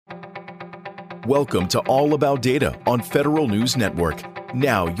Welcome to All About Data on Federal News Network.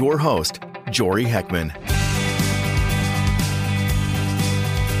 Now your host, Jory Heckman.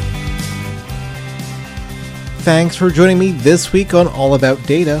 Thanks for joining me this week on All About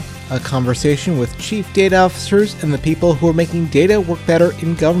Data, a conversation with chief data officers and the people who are making data work better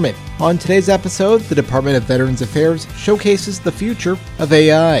in government. On today's episode, the Department of Veterans Affairs showcases the future of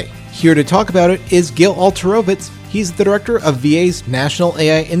AI. Here to talk about it is Gil Alterovitz. He's the director of VA's National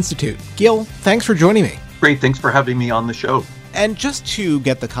AI Institute. Gil, thanks for joining me. Great, thanks for having me on the show. And just to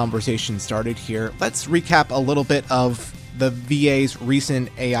get the conversation started here, let's recap a little bit of the VA's recent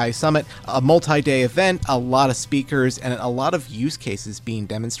AI Summit, a multi-day event, a lot of speakers, and a lot of use cases being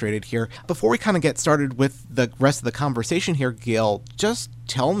demonstrated here. Before we kind of get started with the rest of the conversation here, Gil, just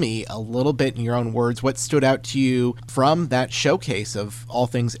tell me a little bit in your own words what stood out to you from that showcase of all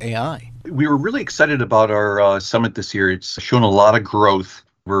things AI. We were really excited about our summit this year. It's shown a lot of growth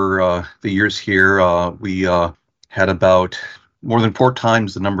over the years here. We had about more than 4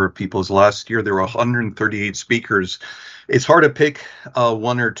 times the number of people as last year. There were 138 speakers. It's hard to pick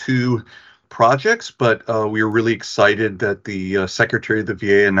 1 or 2 projects, but we were really excited that the Secretary of the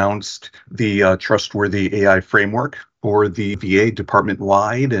VA announced the Trustworthy AI Framework for the VA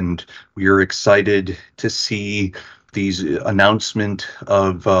department-wide, and we are excited to see these announcement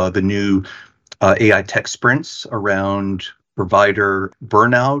of the new AI tech sprints around provider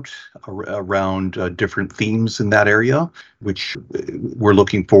burnout, around different themes in that area, which we're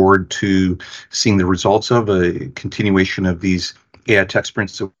looking forward to seeing the results of, a continuation of these AI tech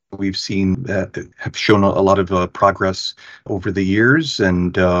sprints that we've seen that have shown a lot of progress over the years.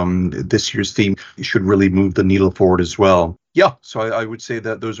 And this year's theme should really move the needle forward as well. Yeah, so I would say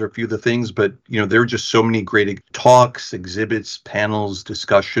that those are a few of the things, but there are just so many great talks, exhibits, panels,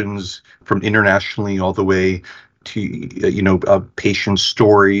 discussions from internationally all the way to patient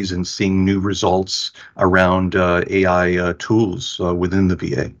stories and seeing new results around AI tools within the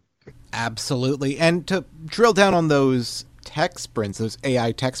VA. Absolutely. And to drill down on those tech sprints, those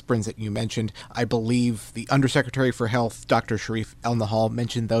AI tech sprints that you mentioned, I believe the Undersecretary for Health, Dr. Sharif El-Nahal,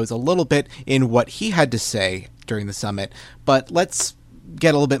 mentioned those a little bit in what he had to say during the summit. But let's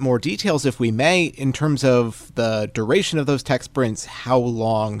get a little bit more details, if we may, in terms of the duration of those tech sprints. How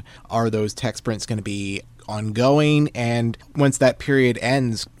long are those tech sprints going to be ongoing, and once that period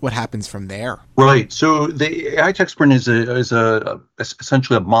ends, what happens from there? Right. So the AI tech sprint is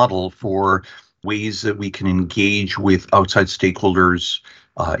essentially a model for ways that we can engage with outside stakeholders,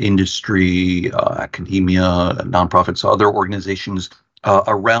 industry, academia, nonprofits, other organizations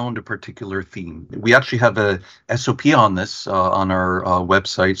around a particular theme. We actually have a SOP on this on our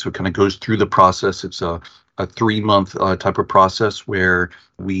website, so it kind of goes through the process. It's a 3-month type of process where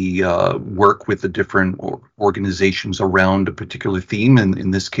we work with the different organizations around a particular theme. And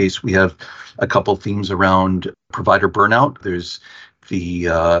in this case, we have a couple themes around provider burnout. There's the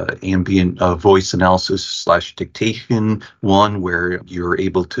ambient voice analysis / dictation one, where you're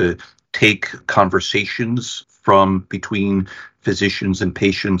able to take conversations from between physicians and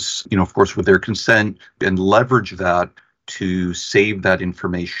patients, of course, with their consent, and leverage that to save that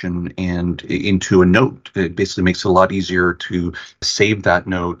information and into a note. It basically makes it a lot easier to save that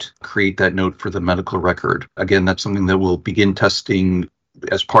note, create that note for the medical record. Again, that's something that we'll begin testing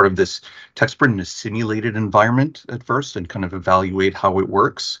as part of this tech sprint in a simulated environment at first, and kind of evaluate how it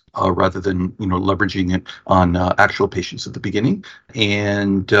works rather than leveraging it on actual patients at the beginning.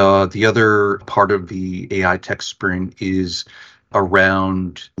 And the other part of the AI tech sprint is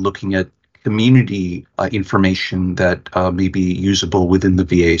around looking at community information that may be usable within the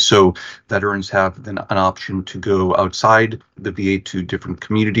VA. So veterans have an option to go outside the VA to different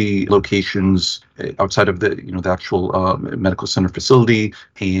community locations outside of the actual medical center facility,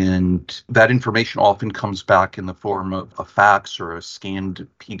 and that information often comes back in the form of a fax or a scanned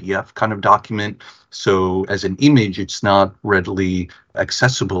PDF kind of document. So as an image, it's not readily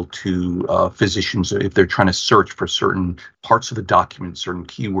accessible to physicians if they're trying to search for certain parts of the document, certain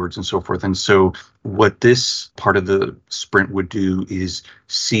keywords and so forth. And so what this part of the sprint would do is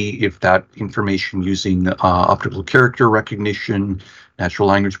see if that information using optical character recognition, natural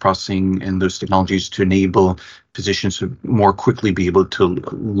language processing, and those technologies to enable physicians to more quickly be able to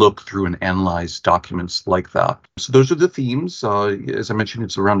look through and analyze documents like that. So those are the themes. As I mentioned,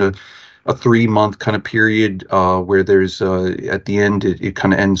 it's around a 3-month kind of period where there's at the end, it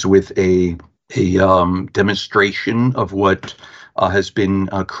kind of ends with a demonstration of what has been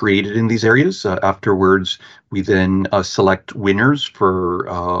created in these areas. Afterwards, we then select winners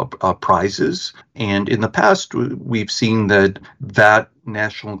for prizes. And in the past, we've seen that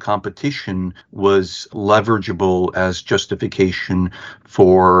national competition was leverageable as justification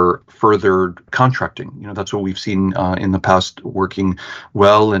for further contracting. That's what we've seen in the past working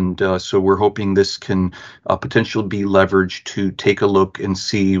well. And so we're hoping this can potentially be leveraged to take a look and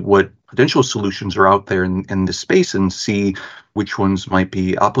see what potential solutions are out there in this space and see which ones might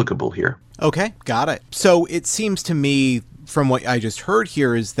be applicable here. Okay, got it. So it seems to me from what I just heard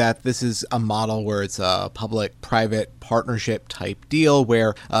here is that this is a model where it's a public-private partnership type deal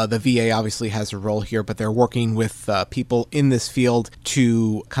where the VA obviously has a role here, but they're working with people in this field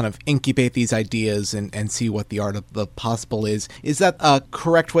to kind of incubate these ideas and see what the art of the possible is. Is that a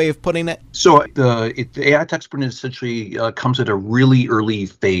correct way of putting it? So the AI tech sprint essentially comes at a really early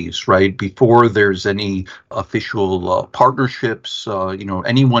phase, right? Before there's any official partnerships,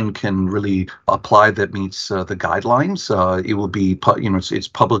 anyone can really apply that meets the guidelines. It will be, it's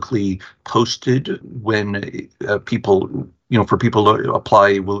publicly posted when people, for people to apply.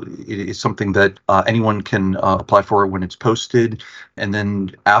 It is something that anyone can apply for when it's posted. And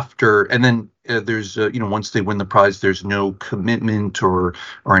then there's, once they win the prize, there's no commitment or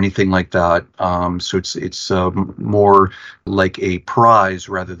anything like that. So it's more like a prize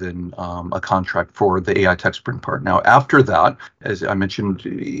rather than a contract for the AI tech sprint part. Now, after that, as I mentioned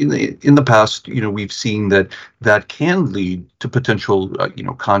in the past, we've seen that can lead to potential,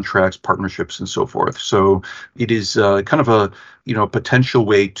 contracts, partnerships, and so forth. So it is kind of a potential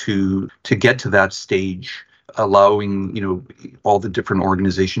way to get to that stage, allowing all the different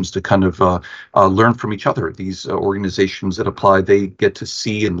organizations to kind of learn from each other. These organizations that apply, they get to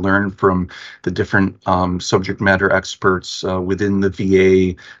see and learn from the different subject matter experts within the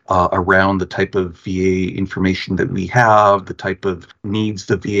VA around the type of VA information that we have, the type of needs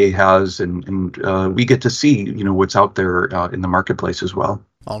the VA has, and we get to see what's out there in the marketplace as well.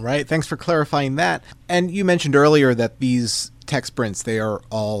 All right, thanks for clarifying that. And you mentioned earlier that these tech sprints, they are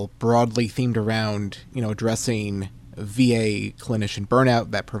all broadly themed around, addressing VA clinician burnout,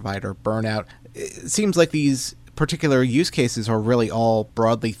 vet provider burnout. It seems like these particular use cases are really all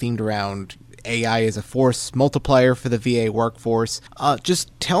broadly themed around AI as a force multiplier for the VA workforce.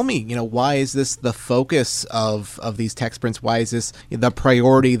 Just tell me, why is this the focus of these tech sprints? Why is this the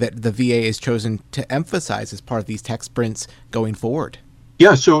priority that the VA has chosen to emphasize as part of these tech sprints going forward?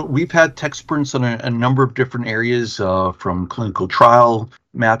 Yeah, so we've had tech sprints on a number of different areas, from clinical trial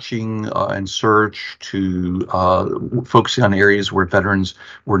matching and search to focusing on areas where veterans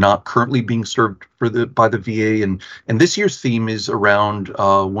were not currently being served by the VA. And this year's theme is around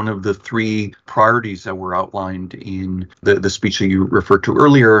one of the three priorities that were outlined in the speech that you referred to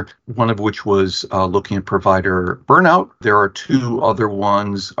earlier, one of which was looking at provider burnout. There are two other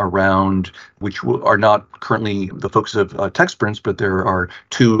ones around which are not currently the focus of tech sprints, but there are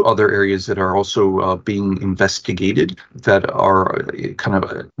two other areas that are also being investigated that are kind of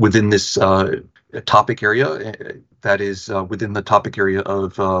within this topic area. That is within the topic area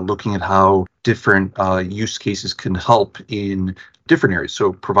of looking at how different use cases can help in different areas.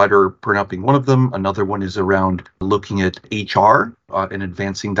 So provider burnout being one of them. Another one is around looking at HR and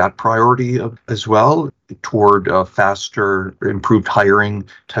advancing that priority as well toward faster, improved hiring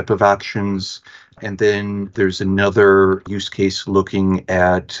type of actions. And then there's another use case looking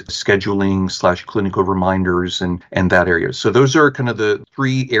at scheduling/clinical reminders and that area. So those are kind of the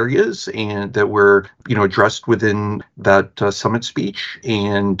three areas and that were addressed within that summit speech.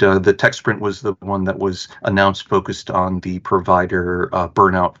 And the tech sprint was the one that was announced focused on the provider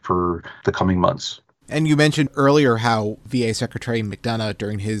burnout for the coming months. And you mentioned earlier how VA Secretary McDonough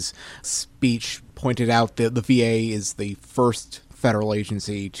during his speech pointed out that the VA is the first federal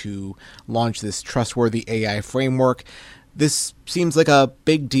agency to launch this trustworthy AI framework. This seems like a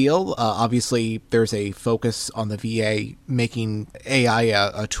big deal. Obviously, there's a focus on the VA making AI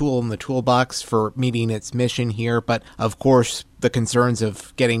a tool in the toolbox for meeting its mission here. But of course, the concerns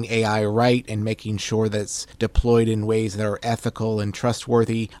of getting AI right and making sure that it's deployed in ways that are ethical and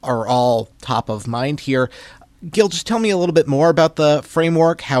trustworthy are all top of mind here. Gil, just tell me a little bit more about the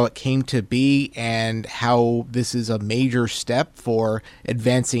framework, how it came to be, and how this is a major step for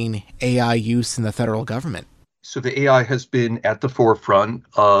advancing AI use in the federal government. So the AI has been at the forefront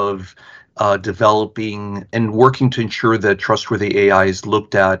of developing and working to ensure that trustworthy AI is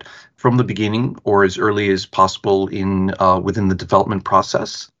looked at from the beginning or as early as possible within the development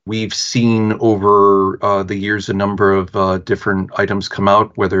process. We've seen over the years a number of different items come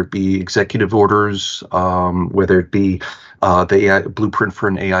out, whether it be executive orders, whether it be the AI blueprint for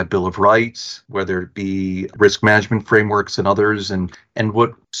an AI Bill of Rights, whether it be risk management frameworks and others. And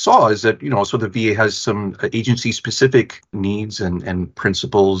what saw is that, so the VA has some agency-specific needs and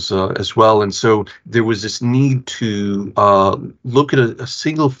principles as well. And so there was this need to look at a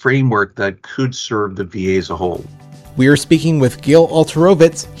single framework that could serve the VA as a whole. We are speaking with Gil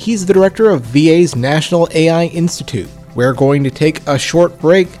Alterovitz. He's the director of VA's National AI Institute. We're going to take a short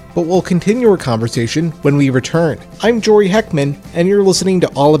break, but we'll continue our conversation when we return. I'm Jory Heckman, and you're listening to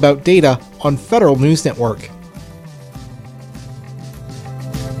All About Data on Federal News Network.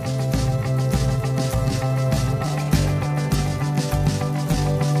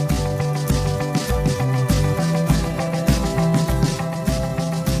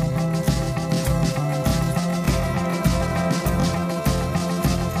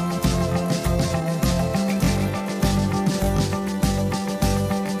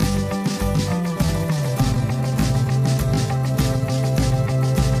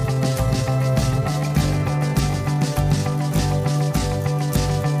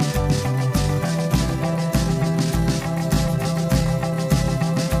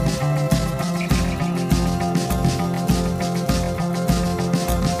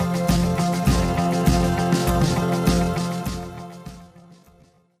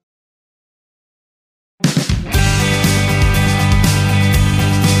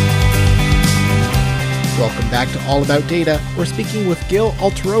 Welcome back to All About Data. We're speaking with Gil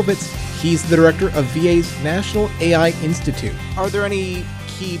Alterovitz. He's the director of VA's National AI Institute. Are there any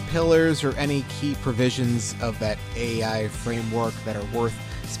key pillars or any key provisions of that AI framework that are worth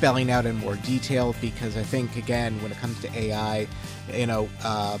spelling out in more detail? Because I think, again, when it comes to AI,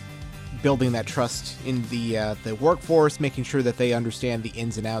 building that trust in the workforce, making sure that they understand the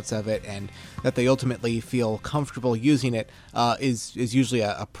ins and outs of it, and that they ultimately feel comfortable using it, is usually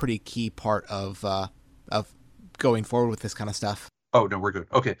a pretty key part of going forward with this kind of stuff. Oh, no, we're good.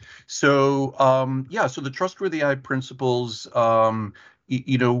 Okay. So, so the trustworthy AI principles,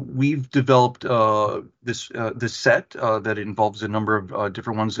 we've developed this set that involves a number of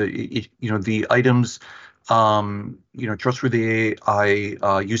different ones. The items, trustworthy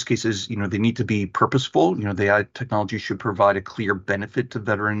AI use cases, they need to be purposeful. The AI technology should provide a clear benefit to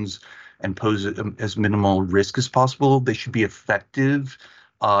veterans and pose as minimal risk as possible. They should be effective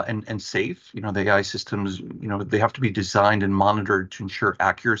and safe. The AI systems, they have to be designed and monitored to ensure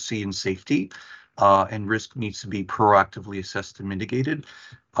accuracy and safety, and risk needs to be proactively assessed and mitigated.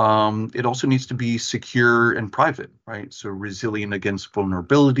 It also needs to be secure and private, right? So resilient against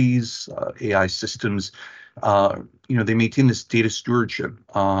vulnerabilities. AI systems, they maintain this data stewardship,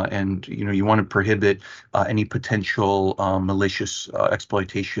 and you want to prohibit any potential malicious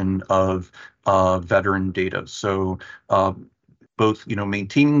exploitation of veteran data. So both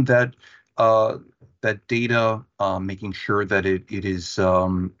maintaining that data, making sure that it is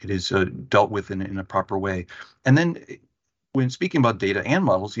dealt with in a proper way, and then when speaking about data and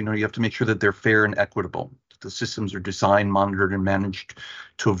models, you have to make sure that they're fair and equitable. The systems are designed, monitored, and managed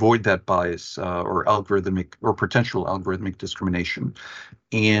to avoid that bias or potential algorithmic discrimination.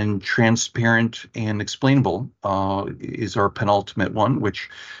 And transparent and explainable is our penultimate one, which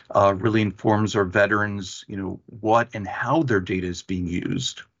really informs our veterans, what and how their data is being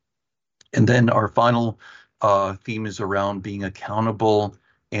used. And then our final theme is around being accountable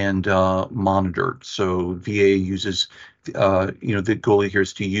and monitored. So VA uses, the goal here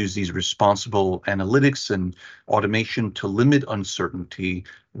is to use these responsible analytics and automation to limit uncertainty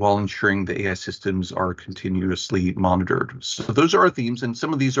while ensuring the AI systems are continuously monitored. So those are our themes, and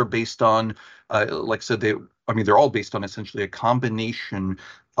some of these are based on, like I said, they're all based on essentially a combination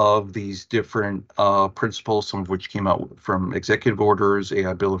of these different principles, some of which came out from executive orders,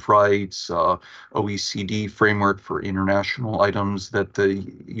 AI Bill of Rights, OECD framework for international items that the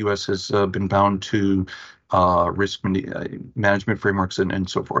U.S. has been bound to, risk management frameworks, and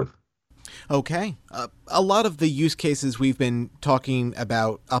so forth. Okay. A lot of the use cases we've been talking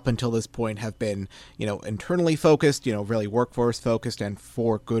about up until this point have been, internally focused, really workforce focused, and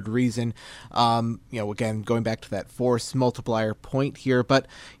for good reason. Again, going back to that force multiplier point here, but,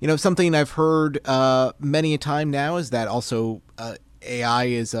 something I've heard many a time now is that also AI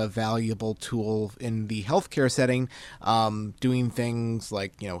is a valuable tool in the healthcare setting, doing things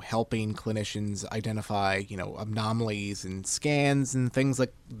like, helping clinicians identify, anomalies and scans and things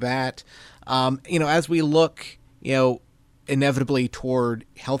like that. As we look, inevitably toward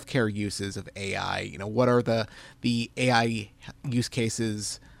healthcare uses of AI, what are the AI use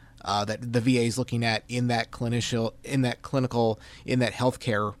cases that the VA is looking at in that clinical, in that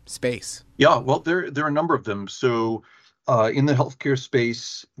healthcare space? Yeah, well, there are a number of them. So in the healthcare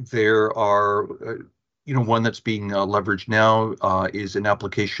space, there are one that's being leveraged now is an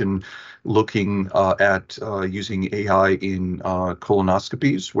application looking at using AI in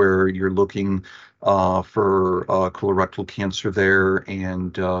colonoscopies, where you're looking for colorectal cancer there,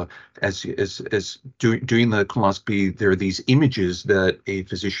 and doing the colonoscopy, there are these images that a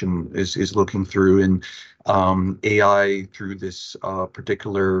physician is looking through, and AI through this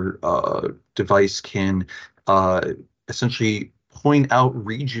particular device can essentially point out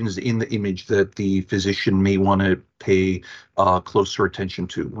regions in the image that the physician may want to pay closer attention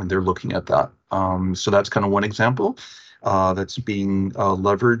to when they're looking at that. So that's kind of one example that's being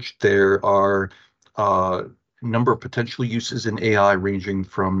leveraged. There are a number of potential uses in AI, ranging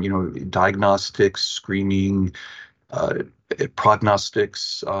from diagnostics, screening,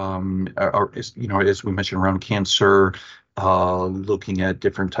 prognostics, as we mentioned, around cancer, looking at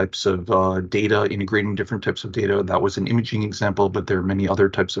different types of data, integrating different types of data. That was an imaging example, but there are many other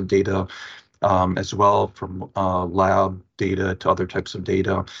types of data as well, from lab data to other types of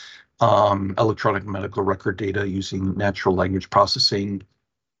data, electronic medical record data using natural language processing.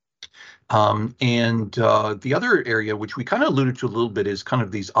 And the other area, which we kind of alluded to a little bit, is kind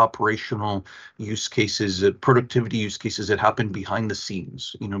of these operational use cases, productivity use cases that happen behind the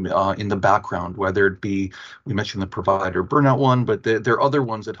scenes, in the background, whether it be, we mentioned the provider burnout one, but there are other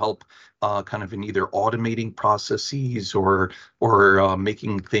ones that help kind of in either automating processes or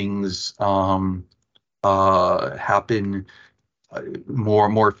making things happen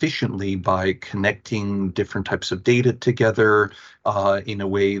more efficiently by connecting different types of data together in a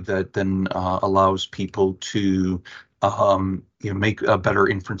way that then allows people to make better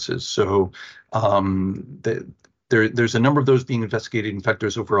inferences. So there's a number of those being investigated. In fact,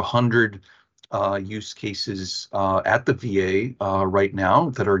 there's over 100 use cases at the VA right now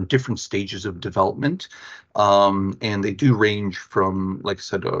that are in different stages of development, and they do range from, like I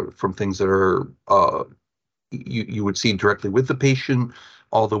said, from things that are you would see directly with the patient,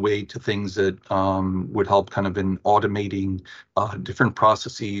 all the way to things that would help kind of in automating different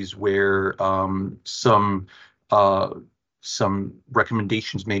processes where some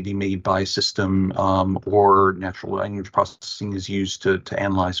recommendations may be made by system, or natural language processing is used to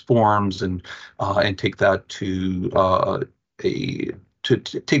analyze forms and take that to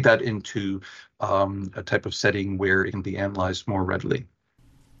take that into a type of setting where it can be analyzed more readily.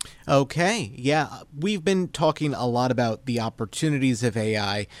 Okay, yeah, we've been talking a lot about the opportunities of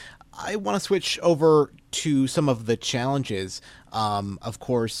AI. I want to switch over to some of the challenges. Of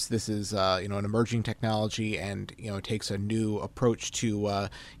course, this is an emerging technology, and it takes a new approach to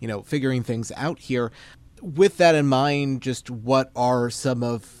figuring things out here. With that in mind, just what are some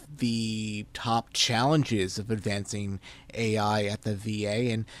of the top challenges of advancing AI at the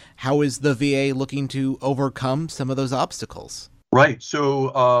VA, and how is the VA looking to overcome some of those obstacles? Right.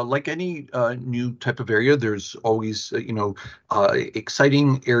 So, like any new type of area, there's always,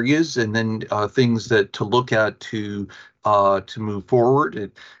 exciting areas, and then things that to look at to move forward.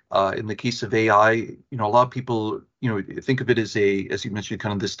 In the case of AI, a lot of people, think of it as as you mentioned,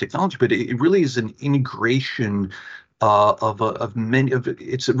 kind of this technology, but it really is an integration of many of it.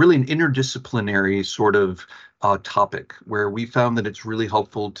 It's really an interdisciplinary sort of topic, where we found that it's really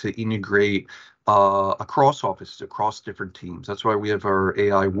helpful to integrate across offices, across different teams. That's why we have our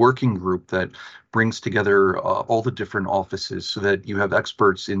AI working group that brings together all the different offices, so that you have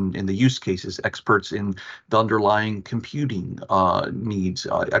experts in the use cases, experts in the underlying computing needs,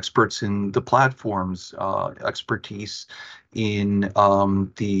 experts in the platforms, expertise in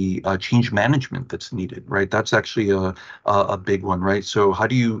the change management that's needed, right? That's actually a big one, right? So how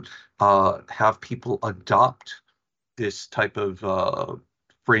do you have people adopt this type of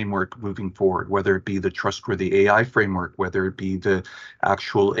framework moving forward, whether it be the trustworthy AI framework, whether it be the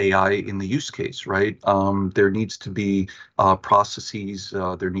actual AI in the use case, right? There needs to be processes,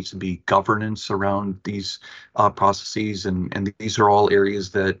 there needs to be governance around these processes, and these are all areas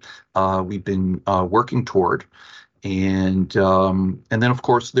that we've been working toward. And then, of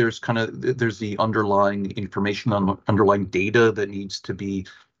course, there's the underlying information, on underlying data that needs to be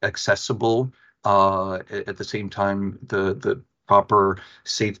accessible. At the same time, the proper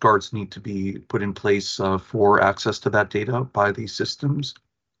safeguards need to be put in place for access to that data by these systems,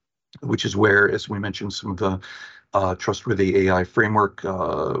 which is where, as we mentioned, some of the trustworthy AI framework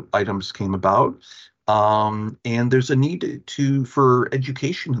items came about. And there's a need for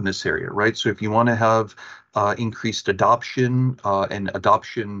education in this area, right? So if you want to have increased adoption, and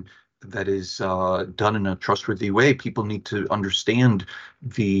adoption that is done in a trustworthy way. People need to understand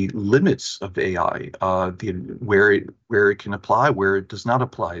the limits of AI, where it can apply, where it does not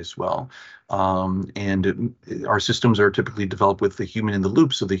apply as well. Our systems are typically developed with the human in the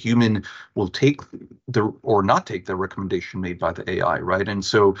loop, so the human will take or not take the recommendation made by the AI, right? And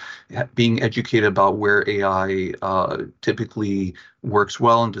so being educated about where AI typically works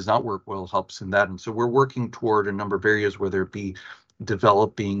well and does not work well helps in that. And so we're working toward a number of areas, whether it be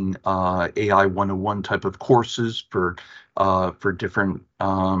developing AI 101 type of courses for different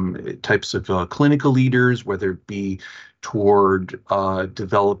types of clinical leaders, whether it be toward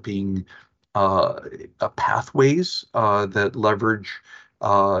developing pathways that leverage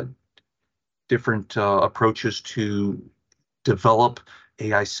different approaches to develop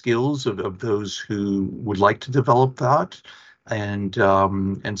AI skills of those who would like to develop that. And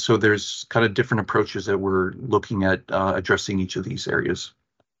so there's kind of different approaches that we're looking at addressing each of these areas.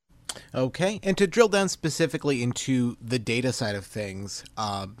 Okay, and to drill down specifically into the data side of things,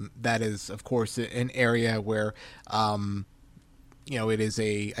 that is, of course, an area where, it is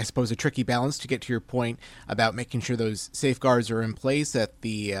I suppose, a tricky balance to get to your point about making sure those safeguards are in place, that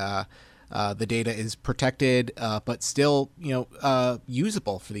the data is protected, but still,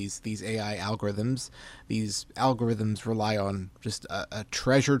 usable for these AI algorithms. These algorithms rely on just a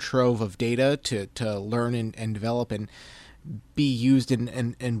treasure trove of data to learn and develop and be used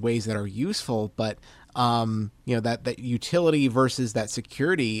in ways that are useful. But that utility versus that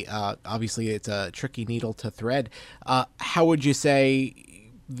security, obviously, it's a tricky needle to thread. How would you say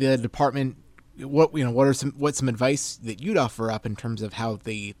the department? What's some advice that you'd offer up in terms of how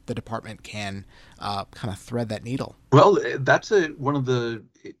the department can kind of thread that needle? Well, that's one of the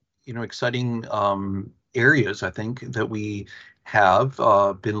exciting areas, I think, that we have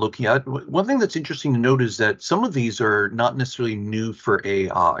been looking at. One thing that's interesting to note is that some of these are not necessarily new for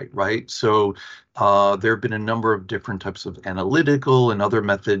AI, right? So there have been a number of different types of analytical and other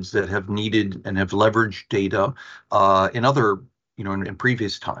methods that have needed and have leveraged data in other in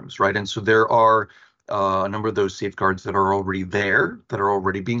previous times, right? And so there are a number of those safeguards that are already there, that are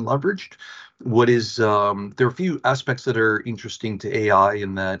already being leveraged. There are a few aspects that are interesting to AI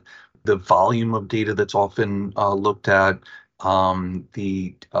in that the volume of data that's often looked at,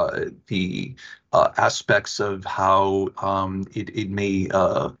 the aspects of how it may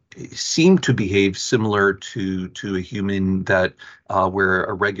seem to behave similar to a human, that where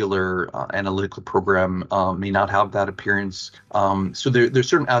a regular analytical program may not have that appearance. So there's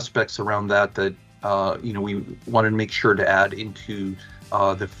certain aspects around that we wanted to make sure to add into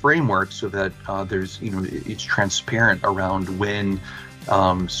the framework so that it's transparent around when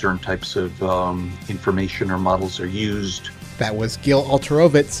certain types of information or models are used. That was Gil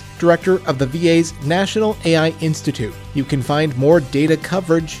Alterovitz, director of the VA's National AI Institute. You can find more data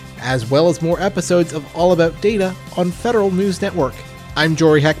coverage, as well as more episodes of All About Data on Federal News Network. I'm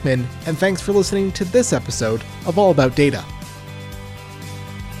Jory Heckman, and thanks for listening to this episode of All About Data.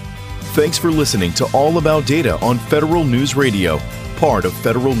 Thanks for listening to All About Data on Federal News Radio, part of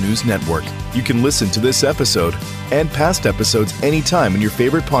Federal News Network. You can listen to this episode and past episodes anytime in your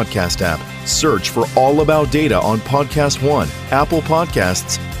favorite podcast app. Search for All About Data on Podcast One, Apple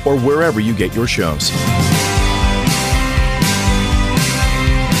Podcasts, or wherever you get your shows.